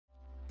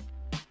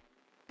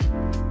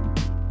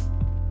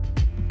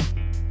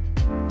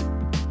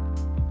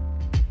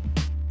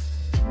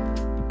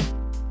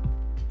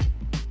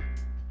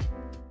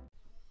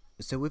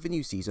So with a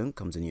new season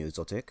comes a new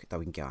exotic that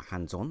we can get our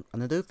hands on,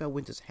 and although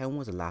FELWINTER HELM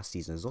was a last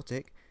season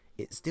exotic,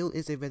 it still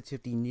is a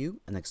relatively new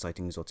and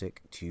exciting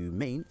exotic to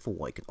main for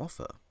what it can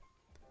offer.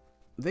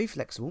 Very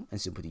flexible and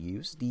simple to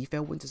use, the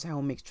FELWINTER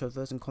HELM makes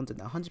traversing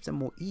content 100%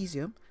 more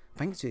easier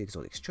thanks to the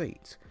exotic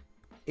trait.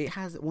 It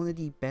has one of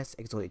the best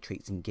exotic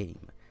traits in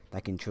game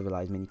that can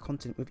trivialize many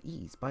content with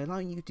ease by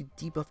allowing you to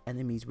debuff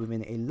enemies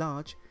within a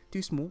large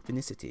to small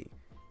vicinity.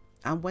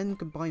 And when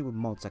combined with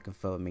mods that can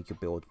further make your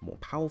build more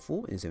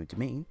powerful in its own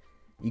domain,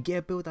 you get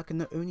a build that can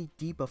not only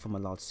debuff from a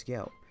large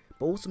scale,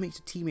 but also makes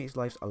your teammates'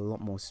 lives a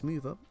lot more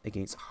smoother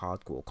against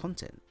hardcore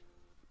content.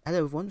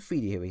 Hello everyone,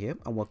 3D Hero here,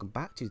 and welcome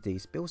back to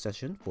today's build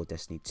session for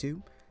Destiny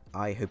 2.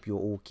 I hope you're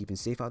all keeping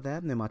safe out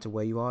there, no matter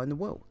where you are in the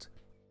world.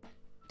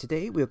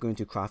 Today we are going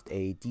to craft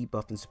a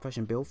debuff and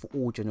suppression build for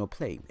all general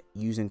play,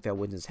 using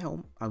FELWINTER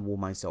HELM and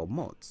warmind cell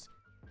mods.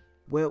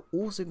 We're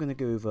also going to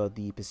go over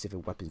the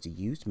specific weapons to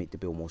use to make the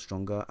build more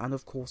stronger, and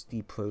of course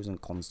the pros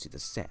and cons to the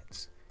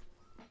set.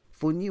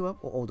 For newer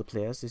or older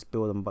players, this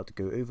build I'm about to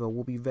go over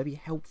will be very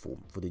helpful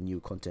for the new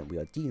content we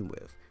are dealing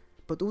with,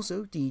 but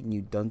also the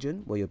new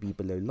dungeon where you'll be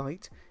below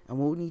light and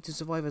will need to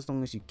survive as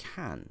long as you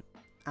can,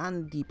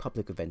 and the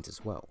public event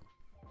as well.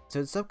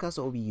 So the subclass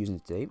that we'll be using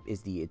today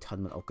is the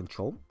Atonement of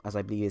Control, as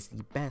I believe it's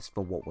the best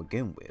for what we're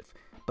going with,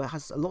 but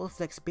has a lot of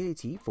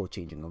flexibility for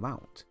changing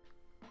around.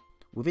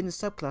 Within the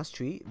subclass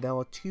tree, there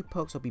are two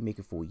perks I'll be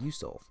making full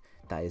use of,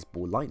 that is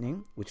Ball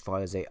Lightning, which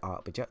fires a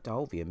arc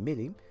projectile via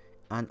melee,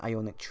 and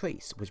Ionic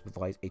Trace, which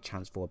provides a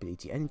chance for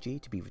ability energy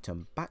to be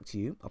returned back to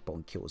you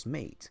upon kills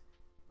made.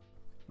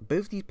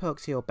 Both these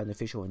perks here are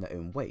beneficial in their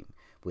own way,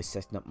 with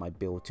setting up my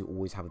build to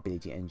always have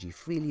ability energy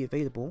freely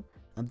available,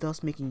 and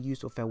thus making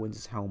use of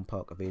FELWINTER HELM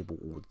perk available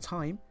all the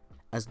time,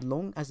 as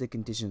long as the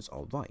conditions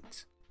are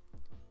right.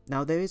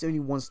 Now there is only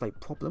one slight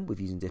problem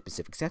with using this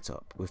specific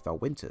setup with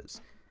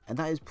FELWINTER's, and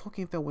that is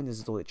proccing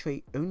FELWINTER's exotic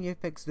trait only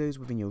affects those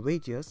within your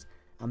radius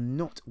and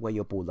not where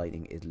your Ball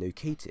Lightning is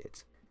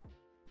located.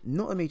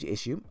 Not a major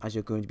issue, as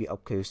you're going to be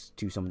up close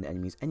to some of the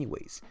enemies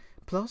anyways.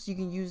 Plus, you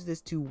can use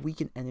this to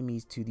weaken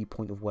enemies to the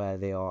point of where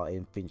they are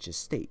in finisher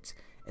state,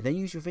 and then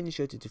use your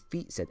finisher to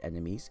defeat said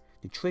enemies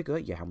to trigger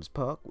your Helm's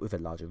perk with a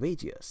larger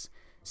radius.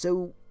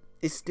 So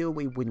it's still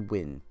a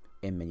win-win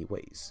in many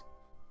ways.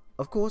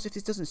 Of course, if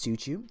this doesn't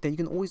suit you, then you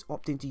can always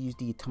opt in to use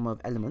the Atonement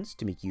of Elements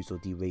to make use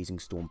of the Raising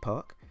Storm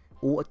perk,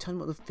 or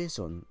Atonement of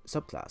Fission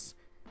subclass,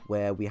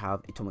 where we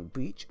have Atomic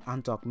Breach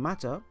and Dark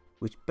Matter,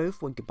 which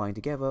both when combined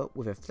together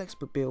with a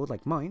flexible build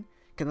like mine,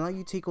 can allow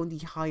you to take on the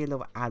higher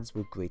level adds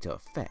with greater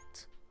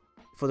effect.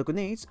 For the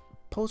grenades,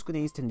 pulse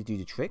grenades tend to do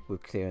the trick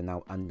with clearing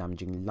out and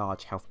damaging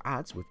large health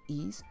adds with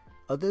ease,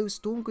 although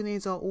storm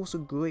grenades are also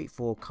great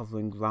for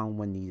covering ground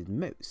when needed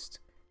most.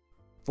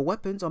 For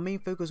weapons, our main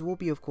focus will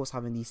be of course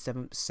having the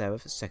 7th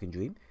Seraph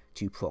secondary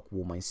to proc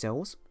warmind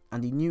cells,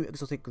 and the new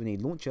exotic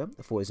grenade launcher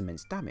for its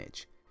immense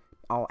damage.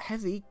 Our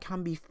heavy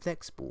can be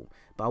flexible,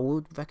 but I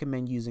would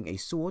recommend using a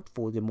sword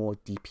for the more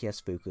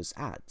DPS focused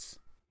adds.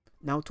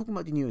 Now talking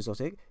about the new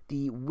exotic,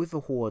 the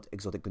witherhoard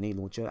exotic grenade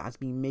launcher has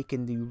been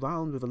making the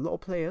round with a lot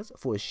of players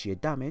for its sheer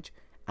damage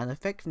and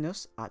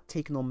effectiveness at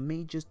taking on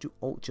majors to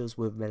ultras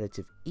with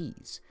relative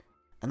ease.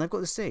 And I've got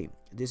to say,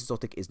 this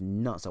exotic is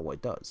nuts at what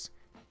it does.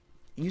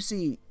 You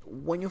see,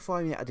 when you're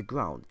firing it at the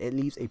ground, it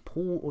leaves a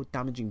pool of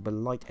damaging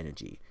blight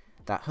energy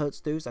that hurts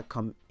those that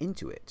come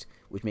into it,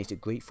 which makes it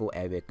great for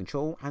area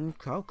control and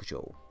crowd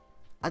control.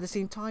 At the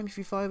same time, if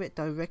you fire it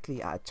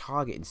directly at a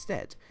target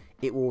instead,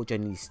 it will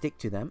generally stick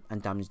to them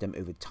and damage them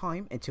over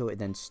time until it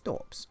then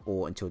stops,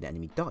 or until the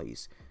enemy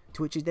dies,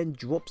 to which it then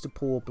drops the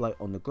pool of blight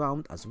on the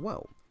ground as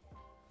well.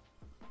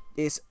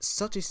 It's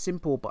such a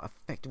simple but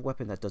effective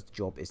weapon that does the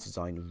job it's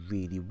designed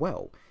really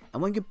well,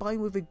 and when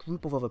combined with a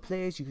group of other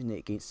players using it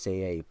against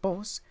say a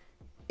boss,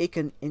 it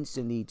can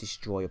instantly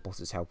destroy a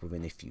boss's health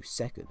within a few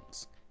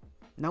seconds.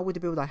 Now with the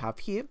build I have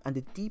here and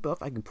the debuff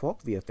I can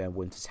proc via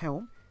FELWINTER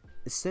HELM,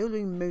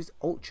 soloing most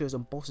ultras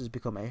and bosses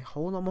become a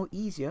whole lot more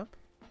easier,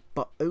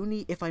 but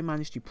only if I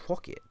manage to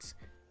proc it.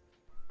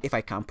 If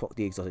I can proc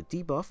the exotic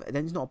debuff,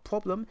 then it's not a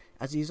problem,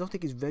 as the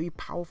exotic is very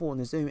powerful on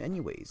its own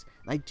anyways,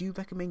 and I do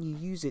recommend you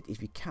use it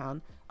if you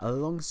can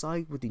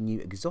alongside with the new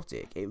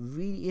exotic. It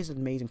really is an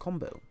amazing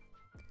combo.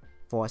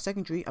 For our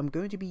secondary, I'm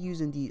going to be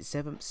using the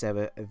 7th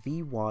Seraph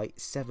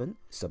VY7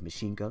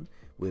 submachine gun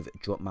with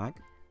drop mag,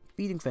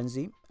 Feeding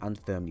Frenzy, and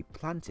Firmly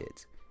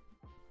Planted.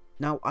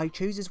 Now I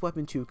chose this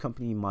weapon to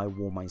accompany my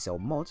warmind cell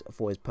mod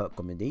for its perk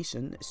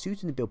combination,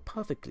 suiting the build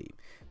perfectly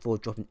for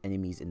dropping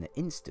enemies in the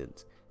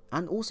instant,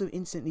 and also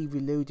instantly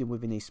reloading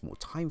within a small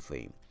time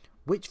frame,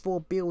 which for a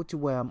build to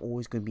where I'm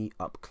always going to be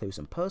up close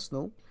and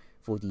personal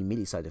for the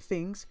melee side of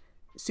things,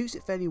 suits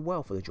it fairly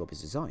well for the job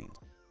it's designed.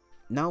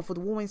 Now for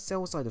the warmind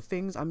cell side of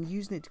things, I'm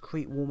using it to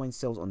create warmind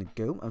cells on the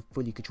go and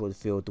fully control the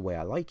field the way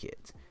I like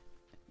it.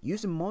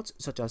 Using mods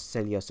such as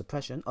cellular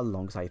suppression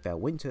alongside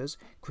FELWINTER's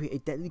create a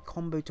deadly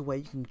combo to where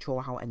you can control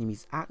how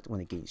enemies act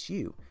when against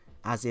you,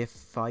 as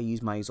if I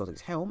use my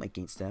exotic helm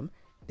against them,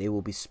 they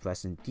will be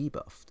suppressed and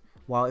debuffed,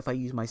 while if I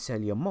use my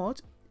cellular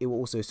mod, it will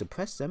also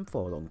suppress them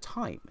for a long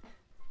time.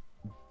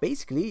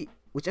 Basically,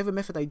 Whichever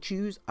method I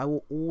choose, I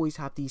will always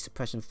have the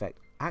suppression effect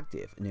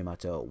active no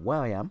matter where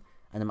I am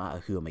and no matter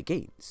who I'm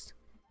against.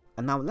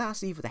 And now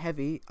lastly for the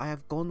heavy, I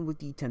have gone with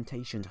the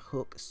Temptation's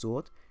Hook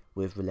sword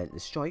with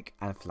Relentless Strike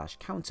and Flash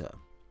Counter.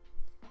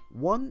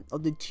 One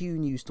of the two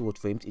new sword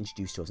frames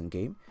introduced to us in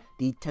game,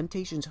 the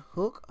Temptation's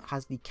Hook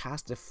has the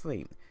caster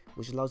frame,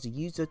 which allows the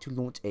user to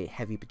launch a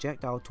heavy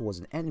projectile towards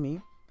an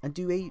enemy and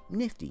do a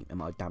nifty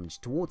amount of damage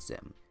towards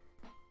them.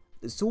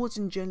 The swords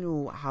in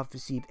general have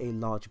received a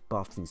large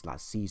buff since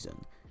last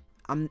season,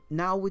 and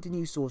now with the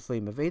new sword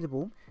frame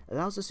available,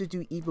 allows us to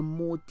do even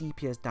more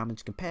DPS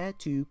damage compared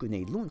to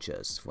grenade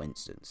launchers, for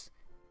instance.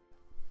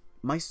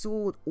 My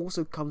sword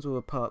also comes with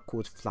a perk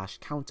called Flash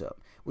Counter,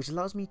 which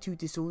allows me to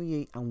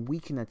disorient and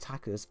weaken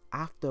attackers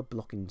after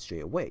blocking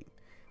straight away,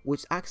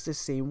 which acts the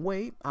same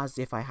way as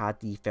if I had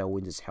the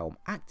FELWINTER Helm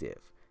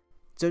active.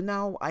 So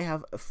now I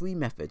have 3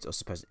 methods of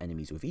suppressing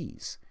enemies with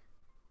ease.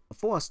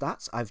 For our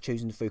stats, I've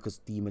chosen to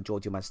focus the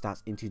majority of my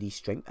stats into the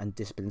strength and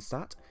discipline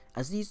stat,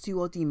 as these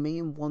two are the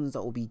main ones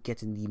that will be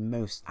getting the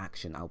most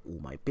action out of all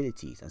my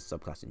abilities and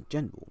subclass in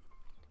general.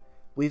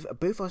 With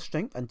both our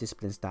strength and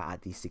discipline stat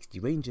at the 60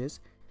 ranges,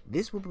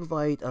 this will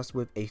provide us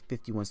with a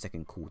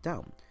 51-second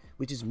cooldown,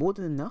 which is more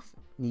than enough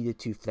needed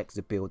to flex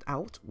the build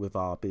out with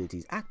our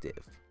abilities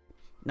active.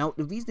 Now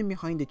the reason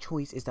behind the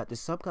choice is that the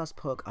subclass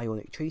perk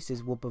Ionic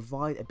Traces will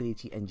provide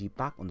ability energy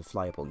back on the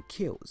fly upon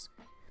kills,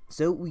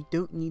 so we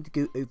don't need to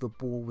go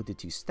overboard with the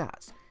 2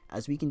 stats,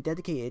 as we can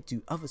dedicate it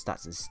to other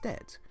stats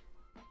instead.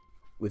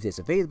 With this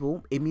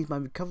available, it means my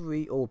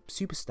recovery or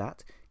super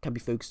stat can be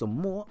focused on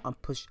more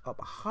and pushed up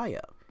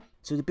higher,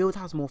 so the build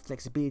has more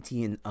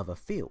flexibility in other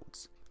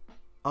fields.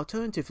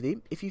 Alternatively,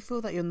 if you feel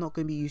that you're not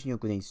going to be using your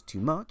grenades too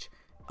much,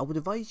 I would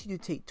advise you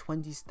to take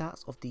 20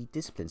 stats of the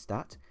discipline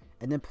stat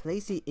and then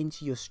place it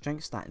into your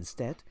strength stat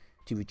instead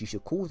to reduce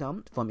your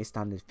cooldown from a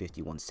standard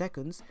 51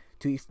 seconds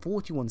to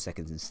 41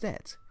 seconds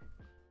instead.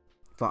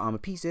 For armor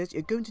pieces,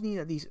 you're going to need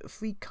at least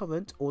 3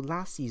 current or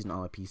last season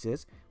armor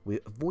pieces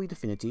with Void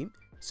Affinity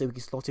so we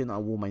can slot in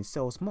our Warmind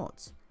Cells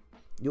mods.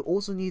 You'll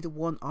also need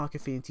 1 Arc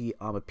Affinity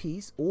armor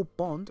piece or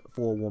bond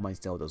for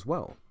Warmind Cell as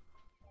well.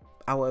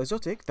 Our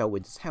exotic,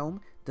 FELWINTER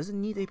Helm, doesn't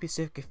need a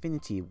specific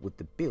affinity with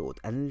the build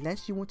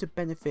unless you want to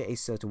benefit a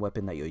certain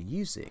weapon that you're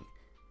using.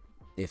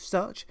 If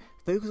such,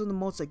 focus on the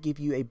mods that give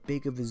you a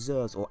bigger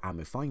reserves or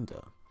ammo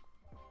finder.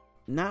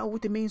 Now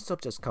with the main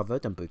subjects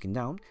covered and broken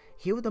down,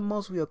 here are the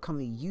mods we are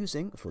currently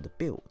using for the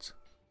build.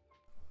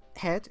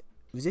 Head,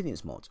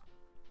 Resilience mod.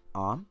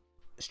 Arm,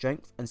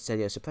 Strength and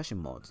Cellular Suppression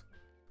mod.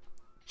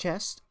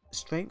 Chest,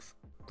 Strength,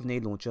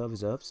 Grenade Launcher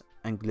Reserves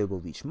and Global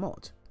Reach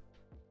mod.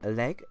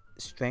 Leg,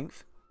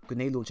 Strength,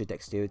 Grenade Launcher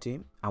Dexterity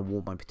and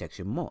Warmind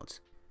Protection mod.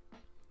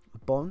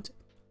 Bond,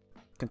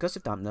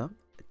 Concussive Dampener,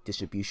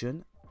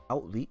 Distribution,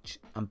 Outreach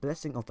and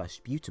Blessing of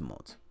Rasputin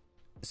mod.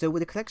 So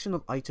with a collection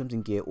of items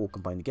and gear all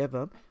combined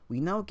together, we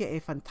now get a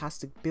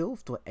fantastic build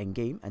for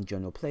endgame and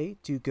general play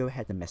to go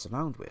ahead and mess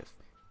around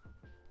with.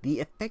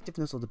 The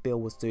effectiveness of the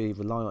build was to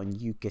rely on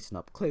you getting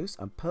up close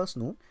and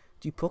personal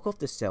to proc off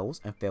the cells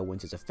and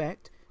FELWINTER's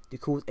effect to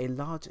cause a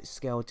large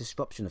scale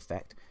disruption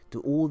effect to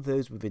all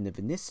those within the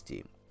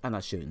vicinity, and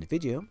as shown in the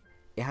video,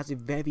 it has a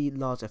very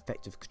large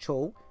effective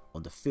control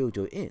on the field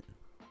you're in.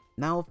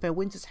 Now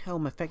FELWINTER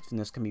Helm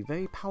effectiveness can be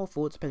very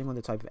powerful depending on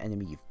the type of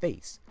enemy you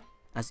face,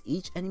 as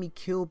each enemy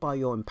killed by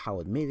your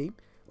empowered melee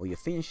or your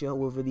finisher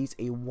will release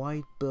a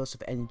wide burst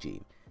of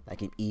energy that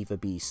can either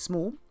be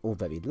small or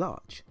very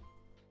large.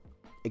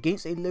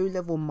 Against a low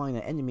level minor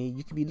enemy,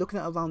 you can be looking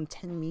at around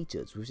 10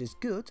 meters, which is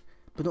good,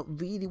 but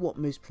not really what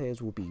most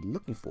players will be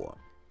looking for.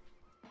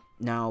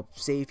 Now,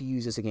 say if you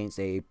use this against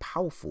a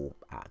powerful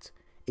at,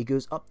 it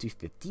goes up to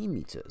 15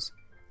 meters,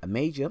 a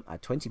major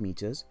at 20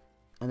 meters,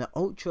 and an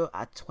ultra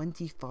at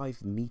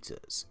 25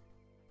 meters.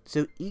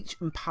 So each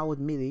empowered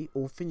melee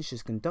or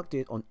finishes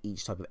conducted on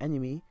each type of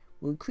enemy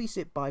will increase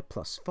it by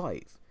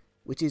 +5,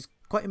 which is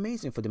quite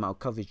amazing for the amount of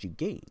coverage you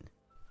gain.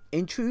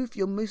 In truth,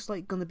 you're most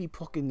likely going to be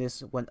proccing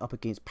this when up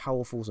against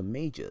powerfuls and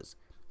majors,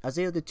 as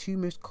they are the 2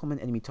 most common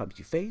enemy types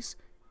you face,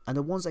 and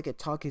the ones that get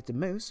targeted the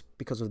most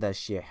because of their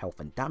sheer health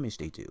and damage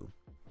they do.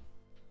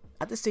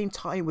 At the same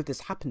time with this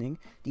happening,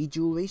 the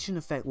duration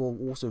effect will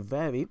also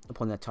vary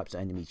upon the types of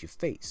enemies you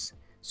face.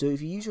 So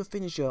if you use your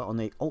finisher on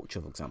a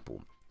ultra for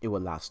example, it will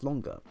last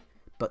longer,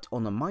 but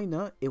on a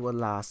minor it will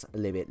last a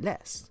little bit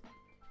less.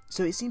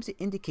 So it seems to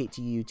indicate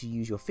to you to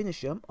use your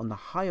finisher on the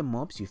higher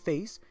mobs you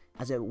face,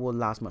 as it will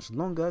last much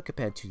longer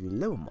compared to the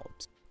lower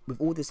mobs.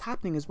 With all this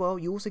happening as well,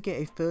 you also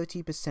get a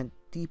 30%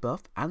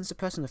 debuff and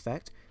suppression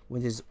effect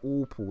when this is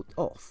all pulled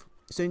off.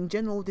 So in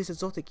general, this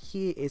exotic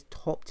here is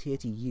top tier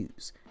to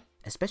use,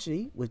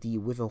 especially with the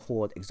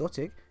witherhoard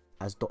exotic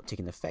as dot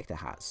ticking effect it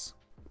has.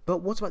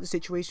 But what about the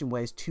situation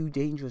where it's too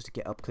dangerous to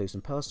get up close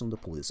and personal to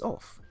pull this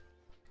off?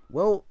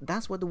 Well,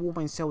 that's where the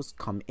Warmind cells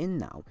come in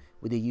now,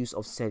 with the use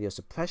of cellular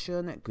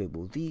suppression,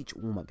 global reach,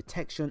 warmind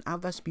protection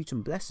and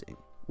Rasputin blessing.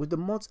 With the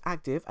mods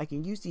active, I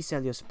can use the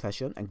cellular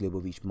suppression and global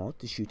reach mod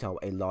to shoot out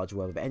a large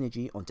wave of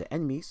energy onto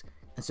enemies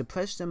and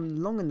suppress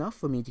them long enough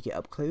for me to get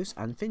up close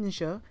and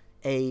finisher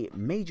a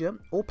major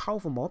or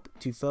powerful mob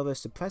to further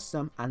suppress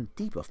them and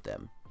debuff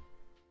them.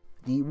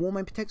 The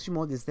warmind protection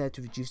mod is there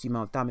to reduce the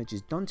amount of damage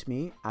is done to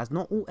me, as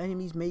not all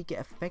enemies may get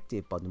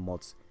affected by the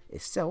mods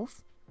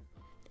itself.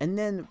 And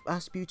then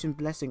Rasputin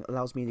Blessing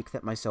allows me to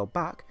collect myself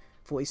back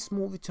for a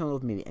small return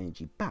of melee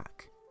energy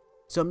back.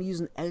 So I'm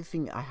using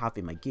everything I have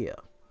in my gear.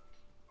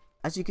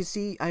 As you can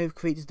see, I have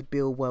created the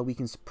build where we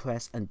can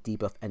suppress and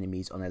debuff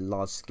enemies on a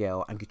large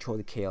scale and control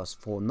the chaos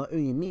for not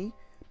only me,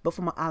 but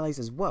for my allies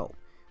as well,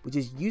 which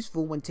is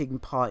useful when taking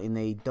part in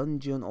a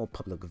dungeon or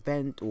public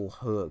event or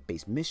heroic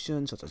based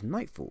mission such as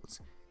Nightfalls.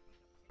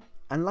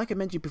 And like I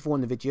mentioned before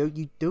in the video,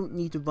 you don't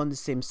need to run the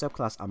same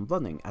subclass I'm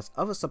running, as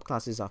other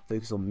subclasses that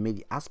focus on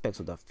melee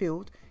aspects of the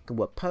field can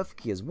work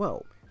perfectly as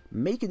well,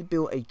 making the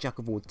build a jack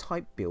of all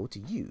type build to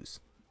use.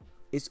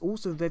 It's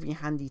also very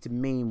handy to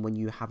main when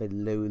you have a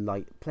low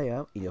light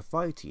player in your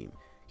fire team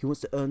who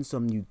wants to earn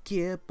some new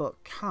gear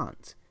but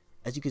can't,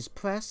 as you can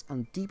suppress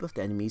and debuff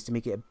the enemies to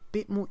make it a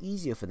bit more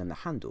easier for them to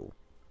handle,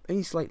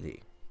 only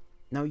slightly.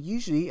 Now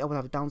usually I would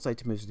have a downside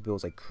to most of the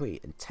builds I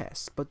create and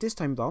test, but this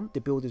time round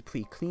the build is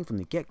pretty clean from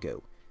the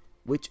get-go,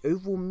 which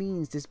overall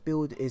means this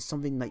build is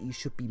something that you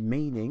should be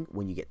maining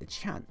when you get the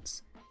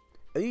chance.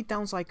 Only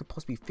downside I could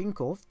possibly think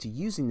of to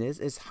using this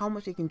is how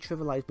much it can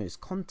trivialize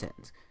most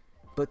content.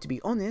 But to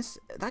be honest,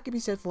 that can be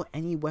said for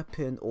any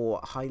weapon or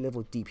high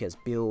level DPS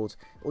build,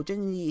 or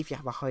generally if you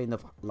have a high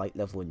enough light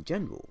level in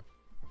general.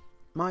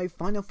 My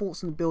final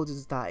thoughts on the build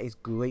is that it's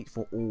great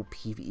for all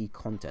PvE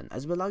content,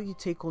 as it will allow you to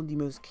take on the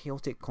most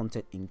chaotic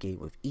content in game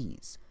with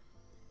ease.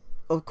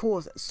 Of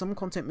course, some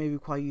content may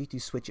require you to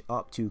switch it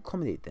up to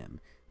accommodate them,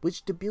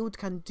 which the build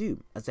can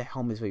do, as the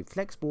helm is very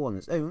flexible on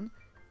its own,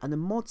 and the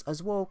mods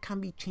as well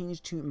can be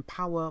changed to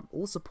empower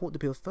or support the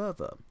build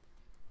further.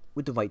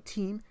 With the right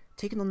team,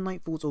 taking on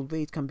Nightfalls or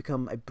raids can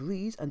become a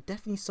breeze and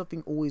definitely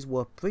something always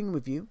worth bringing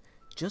with you,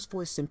 just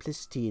for its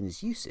simplicity in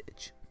its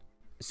usage.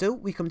 So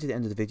we come to the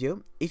end of the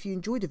video. If you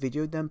enjoyed the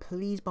video, then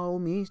please by all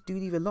means do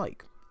leave a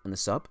like and a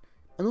sub,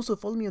 and also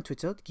follow me on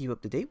Twitter to keep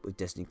up to date with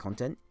Destiny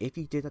content if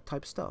you did that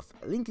type of stuff.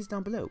 A link is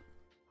down below.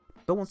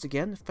 But once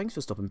again, thanks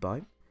for stopping by,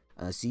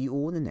 and I'll see you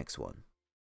all in the next one.